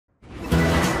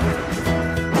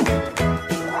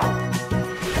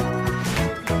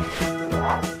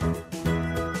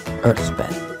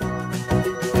EarthPen.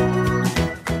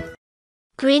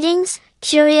 Greetings,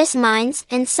 curious minds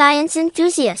and science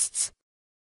enthusiasts.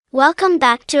 Welcome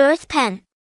back to EarthPen.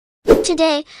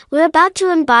 Today, we're about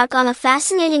to embark on a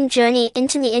fascinating journey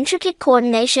into the intricate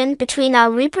coordination between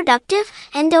our reproductive,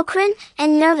 endocrine,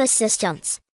 and nervous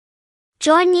systems.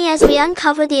 Join me as we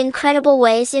uncover the incredible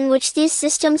ways in which these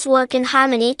systems work in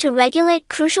harmony to regulate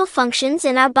crucial functions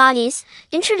in our bodies.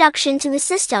 Introduction to the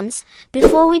systems.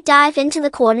 Before we dive into the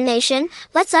coordination,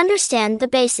 let's understand the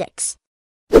basics.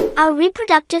 Our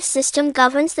reproductive system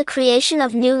governs the creation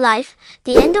of new life,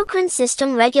 the endocrine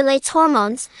system regulates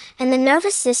hormones, and the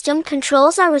nervous system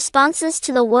controls our responses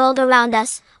to the world around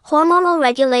us. Hormonal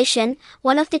regulation.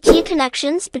 One of the key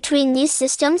connections between these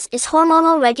systems is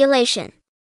hormonal regulation.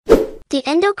 The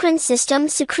endocrine system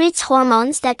secretes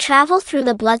hormones that travel through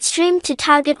the bloodstream to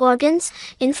target organs,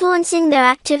 influencing their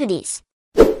activities.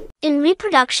 In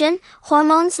reproduction,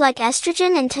 hormones like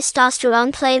estrogen and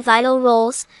testosterone play vital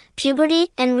roles. Puberty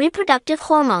and reproductive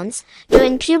hormones.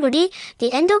 During puberty,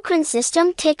 the endocrine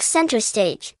system takes center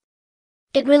stage.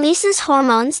 It releases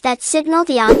hormones that signal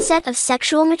the onset of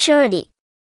sexual maturity.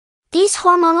 These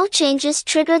hormonal changes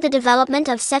trigger the development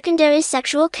of secondary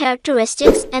sexual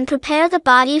characteristics and prepare the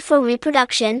body for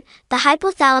reproduction. The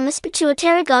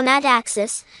hypothalamus-pituitary-gonad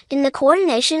axis. In the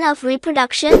coordination of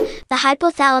reproduction, the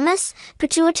hypothalamus,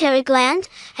 pituitary gland,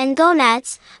 and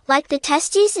gonads, like the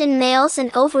testes in males and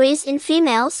ovaries in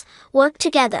females, work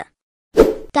together.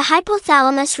 The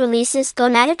hypothalamus releases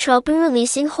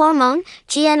gonadotropin-releasing hormone,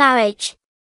 GnRH,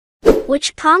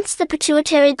 which prompts the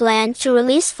pituitary gland to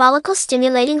release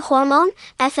follicle-stimulating hormone,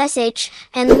 FSH,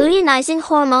 and luteinizing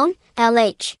hormone,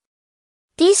 LH.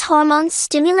 These hormones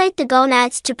stimulate the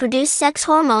gonads to produce sex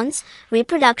hormones,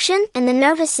 reproduction, and the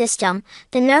nervous system.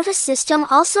 The nervous system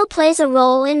also plays a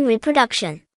role in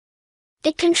reproduction.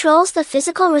 It controls the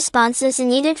physical responses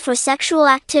needed for sexual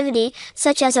activity,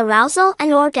 such as arousal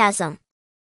and orgasm.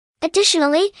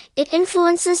 Additionally, it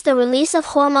influences the release of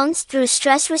hormones through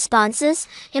stress responses,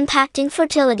 impacting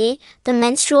fertility. The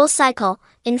menstrual cycle.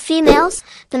 In females,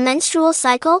 the menstrual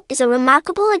cycle is a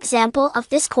remarkable example of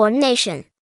this coordination.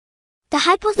 The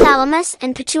hypothalamus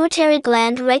and pituitary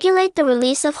gland regulate the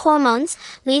release of hormones,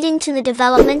 leading to the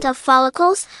development of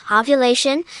follicles,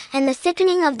 ovulation, and the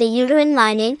thickening of the uterine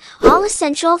lining, all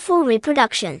essential for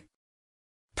reproduction.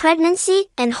 Pregnancy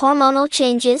and hormonal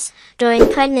changes. During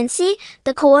pregnancy,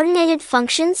 the coordinated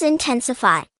functions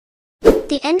intensify.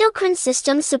 The endocrine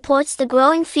system supports the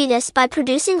growing fetus by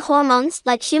producing hormones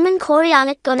like human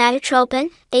chorionic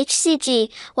gonadotropin, HCG,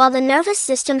 while the nervous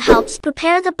system helps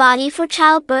prepare the body for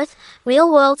childbirth.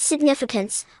 Real-world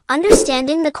significance.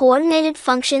 Understanding the coordinated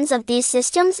functions of these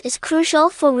systems is crucial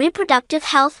for reproductive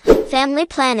health, family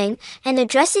planning, and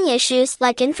addressing issues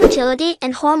like infertility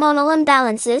and hormonal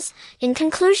imbalances. In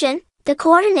conclusion, the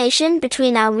coordination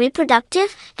between our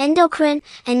reproductive, endocrine,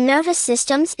 and nervous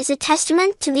systems is a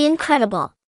testament to the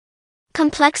incredible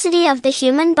complexity of the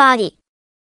human body.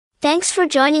 Thanks for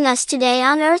joining us today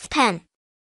on EarthPen.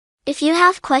 If you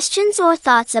have questions or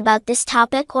thoughts about this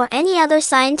topic or any other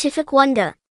scientific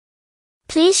wonder,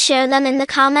 please share them in the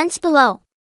comments below.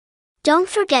 Don't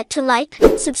forget to like,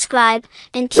 subscribe,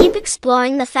 and keep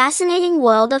exploring the fascinating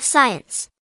world of science.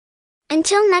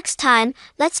 Until next time,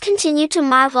 let's continue to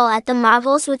marvel at the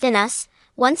marvels within us.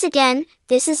 Once again,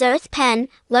 this is EarthPen.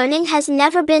 Learning has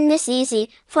never been this easy,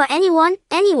 for anyone,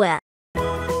 anywhere.